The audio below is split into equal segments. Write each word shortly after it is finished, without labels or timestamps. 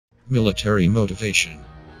Military motivation.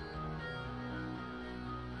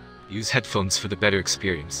 Use headphones for the better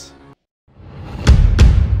experience.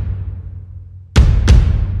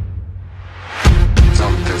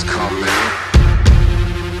 Something's coming.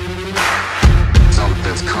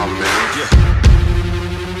 Something's coming. Yeah.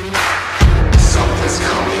 Something's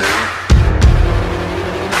coming.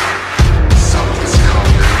 Something's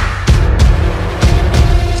coming.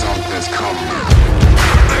 Something's coming.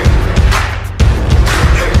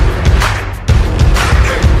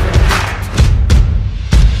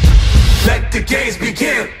 Let the games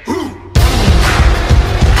begin.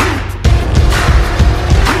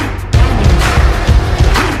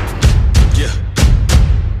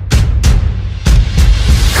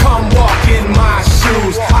 Come walk in my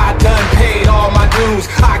shoes. I done paid all my dues.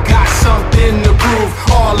 I got something to prove.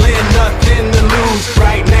 All in, nothing to lose.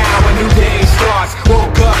 Right now a new day starts.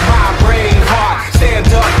 Woke up my brave heart. Stand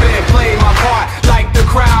up and play my part. Like the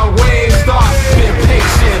crowd wave starts. Been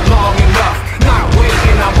patient long enough. Not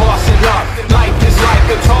waiting, I'm bossing up. Life is like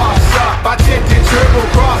a toss-up. I tend to triple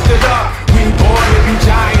cross it up. We born to be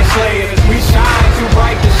giant slayers. We shine too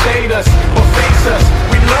bright to shade us or face us.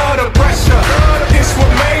 We love the pressure. It's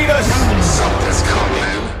what made us. Something's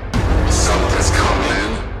coming. Something's coming.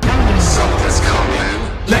 Something's coming.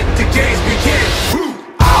 Let the games begin.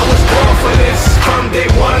 I was born for this. From day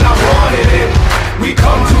one I wanted it. We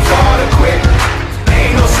come too far to quit.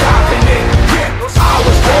 Ain't no stopping it. I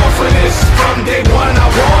was born for this. From day one I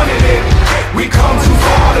wanted it. We come too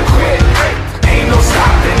far to quit. Ain't no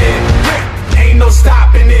stopping it. Ain't no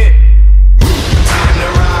stopping it. Time to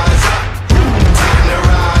rise up. Time to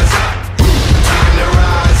rise up. Time to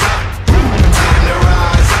rise up. Time to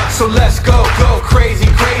rise up. So let's go crazy,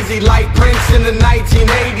 crazy like Prince in the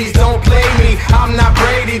 1980s. Don't play me, I'm not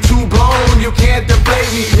Brady. Too blown, you can't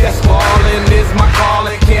deflate me. Yes, ballin' is my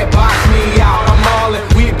calling. Can't box me out, I'm all in.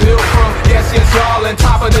 We built from yes, y'all and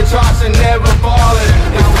top of the charts and never falling.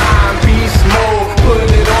 It's time, beast mode. Put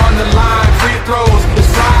it on the line, free throws.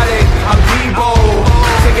 It's Friday, I'm Debo.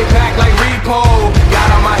 Take it back like repo. Got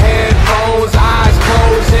on my headphones, eyes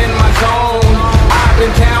closed in my zone. I've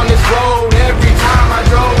been down this road every time I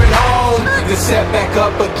drove it home. The setback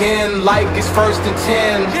up again like it's 1st and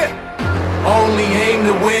 10. Only aim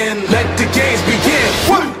to win.